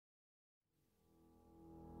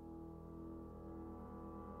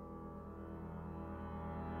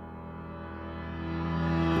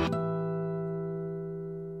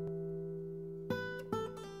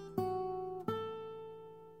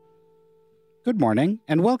Good morning,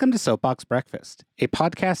 and welcome to Soapbox Breakfast, a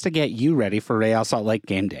podcast to get you ready for Real Salt Lake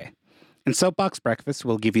game day. In Soapbox Breakfast,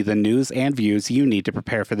 we'll give you the news and views you need to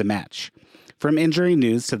prepare for the match. From injury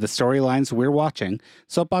news to the storylines we're watching,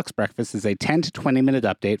 Soapbox Breakfast is a 10 to 20-minute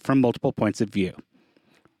update from multiple points of view.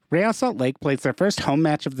 Real Salt Lake plays their first home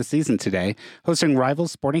match of the season today, hosting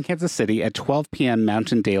rivals Sporting Kansas City at 12 p.m.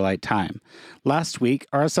 Mountain Daylight Time. Last week,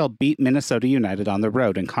 RSL beat Minnesota United on the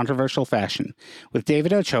road in controversial fashion, with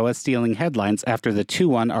David Ochoa stealing headlines after the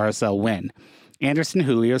 2-1 RSL win. Anderson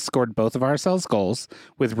Julio scored both of RSL's goals,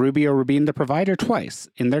 with Rubio Rubin the provider twice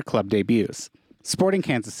in their club debuts. Sporting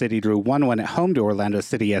Kansas City drew 1-1 at home to Orlando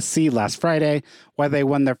City SC last Friday, while they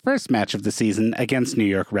won their first match of the season against New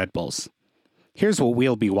York Red Bulls. Here's what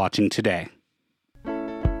we'll be watching today.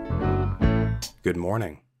 Good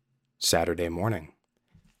morning. Saturday morning.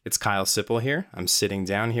 It's Kyle Sipple here. I'm sitting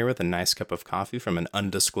down here with a nice cup of coffee from an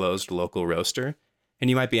undisclosed local roaster. And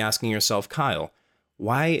you might be asking yourself, Kyle,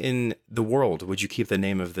 why in the world would you keep the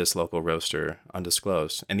name of this local roaster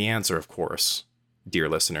undisclosed? And the answer, of course, dear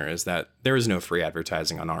listener, is that there is no free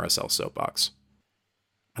advertising on RSL Soapbox.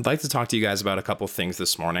 I'd like to talk to you guys about a couple things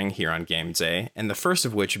this morning here on game day, and the first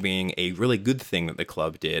of which being a really good thing that the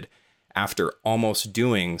club did after almost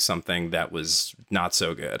doing something that was not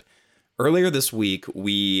so good. Earlier this week,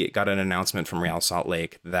 we got an announcement from Real Salt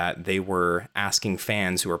Lake that they were asking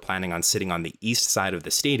fans who are planning on sitting on the east side of the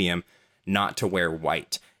stadium not to wear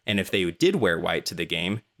white. And if they did wear white to the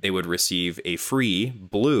game, they would receive a free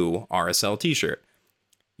blue RSL t-shirt.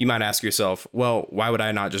 You might ask yourself, well, why would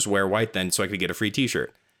I not just wear white then so I could get a free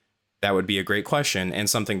t-shirt? That would be a great question and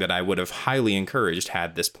something that I would have highly encouraged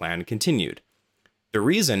had this plan continued. The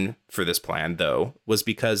reason for this plan, though, was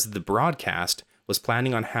because the broadcast was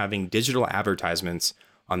planning on having digital advertisements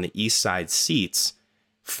on the east side seats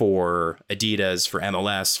for Adidas, for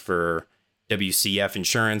MLS, for WCF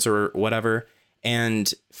Insurance or whatever,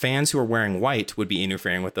 and fans who are wearing white would be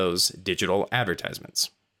interfering with those digital advertisements.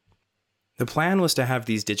 The plan was to have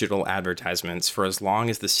these digital advertisements for as long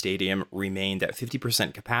as the stadium remained at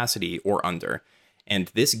 50% capacity or under, and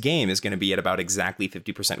this game is going to be at about exactly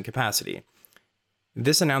 50% capacity.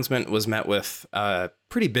 This announcement was met with a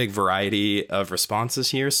pretty big variety of responses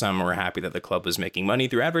here. Some were happy that the club was making money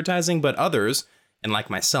through advertising, but others, and like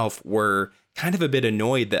myself, were kind of a bit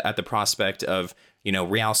annoyed at the prospect of,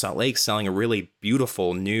 Real Salt Lake selling a really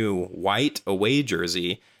beautiful new white away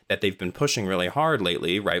jersey that they've been pushing really hard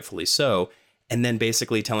lately, rightfully so, and then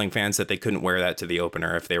basically telling fans that they couldn't wear that to the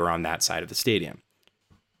opener if they were on that side of the stadium.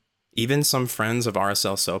 Even some friends of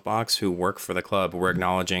RSL Soapbox who work for the club were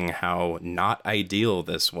acknowledging how not ideal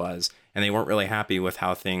this was, and they weren't really happy with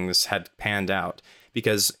how things had panned out.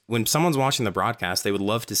 Because when someone's watching the broadcast, they would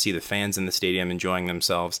love to see the fans in the stadium enjoying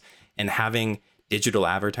themselves, and having digital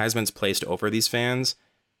advertisements placed over these fans,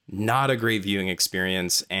 not a great viewing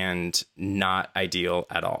experience and not ideal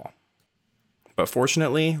at all. But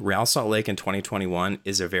fortunately, Real Salt Lake in 2021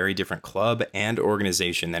 is a very different club and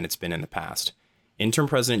organization than it's been in the past. Interim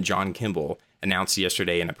President John Kimball announced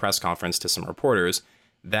yesterday in a press conference to some reporters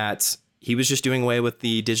that he was just doing away with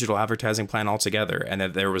the digital advertising plan altogether, and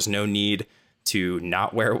that there was no need to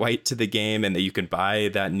not wear white to the game, and that you could buy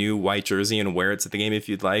that new white jersey and wear it to the game if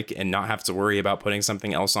you'd like and not have to worry about putting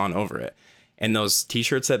something else on over it. And those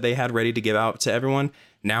t-shirts that they had ready to give out to everyone,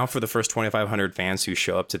 now for the first 2,500 fans who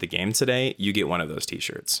show up to the game today, you get one of those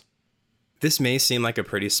t-shirts. This may seem like a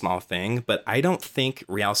pretty small thing, but I don't think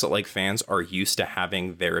Real Salt Lake fans are used to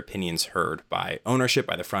having their opinions heard by ownership,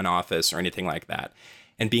 by the front office, or anything like that.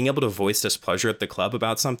 And being able to voice displeasure at the club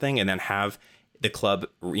about something and then have the club,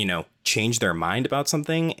 change their mind about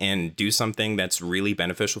something and do something that's really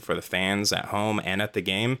beneficial for the fans at home and at the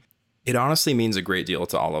game, it honestly means a great deal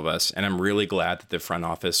to all of us, and I'm really glad that the front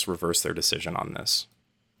office reversed their decision on this.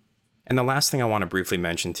 And the last thing I want to briefly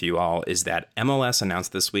mention to you all is that MLS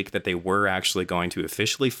announced this week that they were actually going to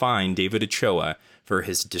officially fine David Ochoa for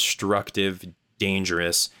his destructive,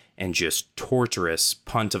 dangerous, and just torturous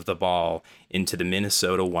punt of the ball into the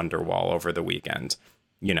Minnesota Wonderwall over the weekend,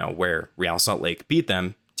 where Real Salt Lake beat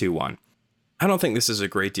them 2-1. I don't think this is a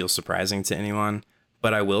great deal surprising to anyone,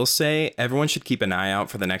 but I will say everyone should keep an eye out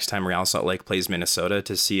for the next time Real Salt Lake plays Minnesota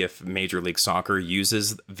to see if Major League Soccer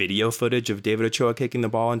uses video footage of David Ochoa kicking the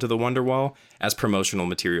ball into the Wonderwall as promotional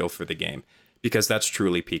material for the game, because that's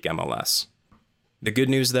truly peak MLS. The good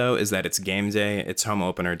news, though, is that it's game day, it's home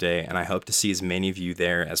opener day, and I hope to see as many of you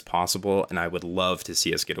there as possible, and I would love to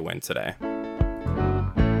see us get a win today.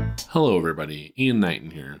 Hello everybody, Ian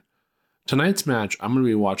Knighton here. Tonight's match, I'm going to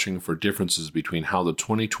be watching for differences between how the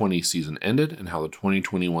 2020 season ended and how the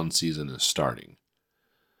 2021 season is starting.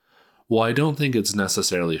 Well, I don't think it's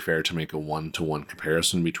necessarily fair to make a one-to-one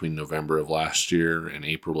comparison between November of last year and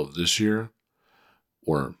April of this year,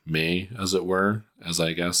 or May, as it were, as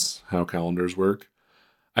I guess how calendars work.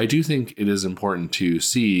 I do think it is important to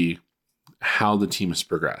see how the team has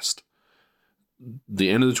progressed. The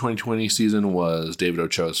end of the 2020 season was David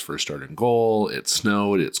Ochoa's first start in goal. It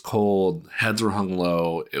snowed, it's cold, heads were hung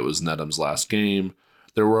low. It was Nedum's last game.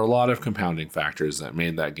 There were a lot of compounding factors that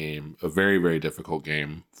made that game a very, very difficult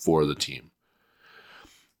game for the team.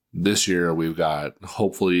 This year, we've got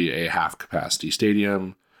hopefully a half-capacity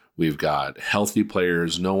stadium. We've got healthy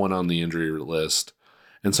players, no one on the injury list.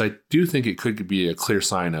 And so I do think it could be a clear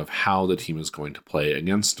sign of how the team is going to play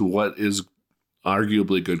against what is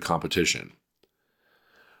arguably good competition.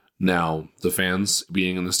 Now, the fans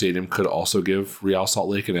being in the stadium could also give Real Salt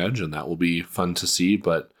Lake an edge, and that will be fun to see.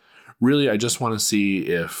 But really, I just want to see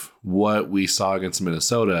if what we saw against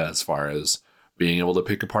Minnesota, as far as being able to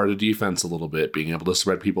pick apart a defense a little bit, being able to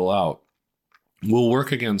spread people out, will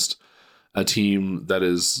work against a team that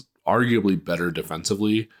is arguably better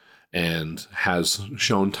defensively and has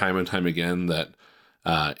shown time and time again that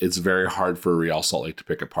it's very hard for Real Salt Lake to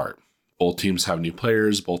pick apart. Both teams have new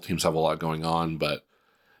players. Both teams have a lot going on, but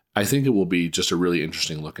I think it will be just a really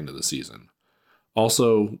interesting look into the season.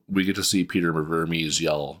 Also, we get to see Peter Vermes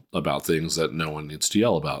yell about things that no one needs to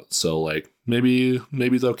yell about. So, like, maybe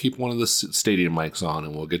they'll keep one of the stadium mics on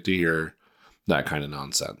and we'll get to hear that kind of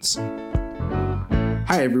nonsense.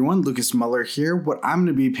 Hi, everyone. Lucas Muller here. What I'm going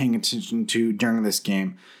to be paying attention to during this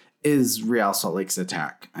game is Real Salt Lake's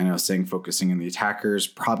attack. I know saying focusing on the attackers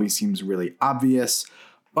probably seems really obvious,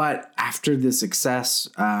 but after the success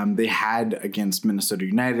they had against Minnesota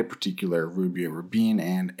United, particular Rubio Rubin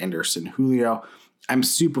and Anderson Julio, I'm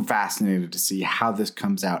super fascinated to see how this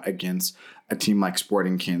comes out against a team like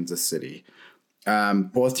Sporting Kansas City.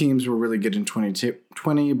 Both teams were really good in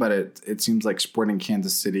 2020, but it seems like Sporting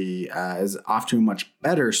Kansas City is off to a much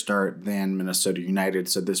better start than Minnesota United.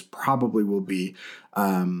 So this probably will be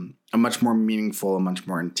a much more meaningful, a much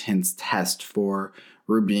more intense test for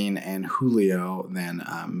Rubin and Julio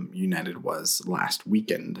than United was last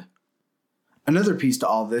weekend. Another piece to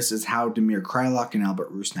all this is how Damir Kreilach and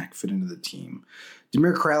Albert Rusnak fit into the team.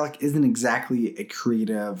 Damir Kreilach isn't exactly a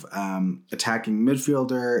creative attacking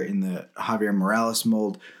midfielder in the Javier Morales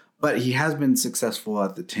mold, but he has been successful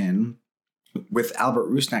at the 10. With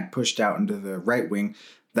Albert Rusnak pushed out into the right wing,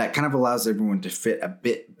 that kind of allows everyone to fit a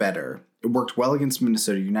bit better. It worked well against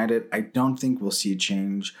Minnesota United. I don't think we'll see a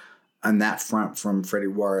change on that front from Freddie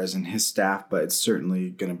Juarez and his staff, but it's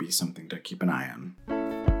certainly going to be something to keep an eye on.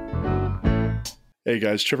 Hey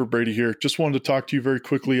guys, Trevor Brady here. Just wanted to talk to you very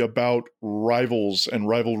quickly about rivals and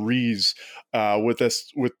rivalries with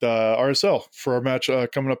RSL for our match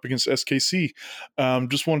coming up against SKC.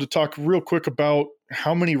 Just wanted to talk real quick about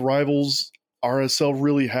how many rivals RSL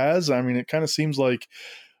really has. I mean, it kind of seems like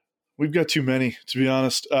we've got too many, to be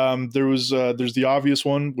honest. There's the obvious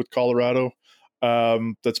one with Colorado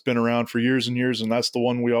that's been around for years and years, and that's the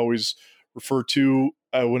one we always refer to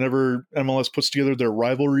whenever MLS puts together their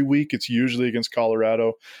rivalry week. It's usually against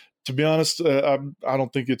Colorado. To be honest, I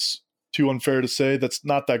don't think it's too unfair to say that's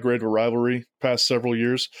not that great of a rivalry past several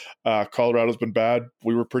years. Colorado's been bad.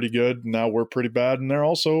 We were pretty good. Now we're pretty bad, and they're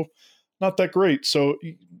also not that great. So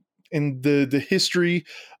in the history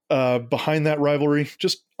behind that rivalry,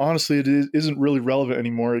 just honestly, it isn't really relevant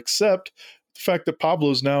anymore, except the fact that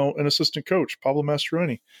Pablo's now an assistant coach, Pablo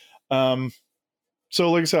Mastroeni. So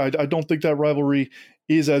like I said, I don't think that rivalry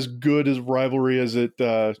is as good as rivalry as it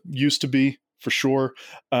used to be, for sure.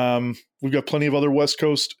 We've got plenty of other West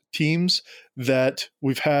Coast teams that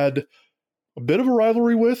we've had a bit of a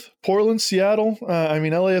rivalry with. Portland, Seattle,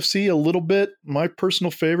 LAFC a little bit. My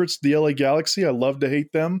personal favorites, the LA Galaxy. I love to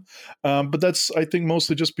hate them. But that's, I think,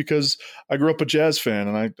 mostly just because I grew up a Jazz fan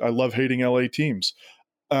and I love hating LA teams.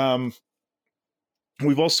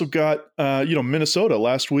 We've also got, Minnesota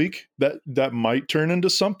last week. That might turn into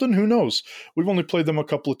something. Who knows? We've only played them a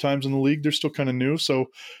couple of times in the league. They're still kind of new, so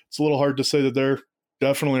it's a little hard to say that they're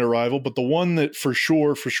definitely a rival. But the one that for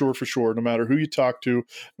sure, no matter who you talk to,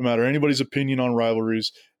 no matter anybody's opinion on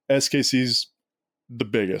rivalries, SKC's the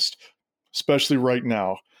biggest, especially right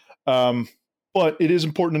now. But it is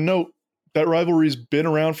important to note that rivalry's been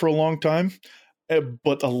around for a long time.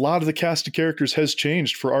 But a lot of the cast of characters has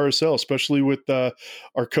changed for RSL, especially with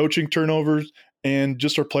our coaching turnovers and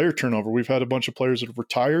just our player turnover. We've had a bunch of players that have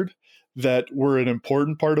retired that were an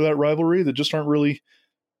important part of that rivalry that just aren't really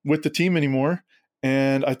with the team anymore.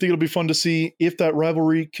 And I think it'll be fun to see if that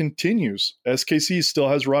rivalry continues. SKC still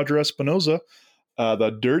has Roger Espinoza,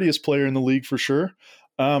 the dirtiest player in the league for sure.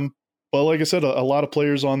 But like I said, a lot of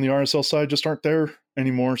players on the RSL side just aren't there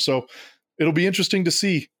anymore. So it'll be interesting to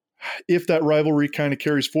see if that rivalry kind of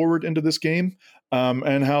carries forward into this game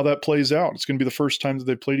and how that plays out. It's going to be the first time that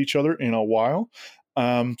they've played each other in a while.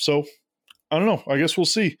 So I don't know. I guess we'll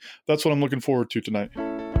see. That's what I'm looking forward to tonight.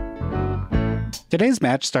 Today's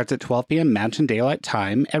match starts at 12 p.m. Mountain Daylight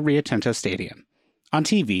Time at Rio Tinto Stadium. On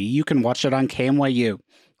TV, you can watch it on KMYU,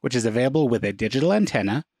 which is available with a digital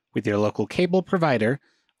antenna, with your local cable provider,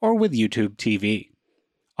 or with YouTube TV.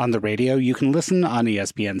 On the radio, you can listen on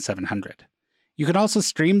ESPN 700. You can also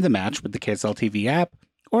stream the match with the KSL TV app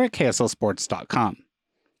or at kslsports.com.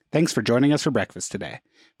 Thanks for joining us for breakfast today.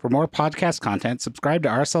 For more podcast content, subscribe to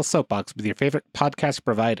RSL Soapbox with your favorite podcast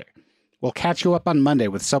provider. We'll catch you up on Monday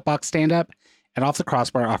with Soapbox Stand-Up, and Off the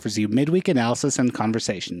Crossbar offers you midweek analysis and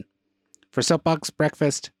conversation. For Soapbox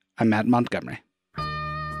Breakfast, I'm Matt Montgomery.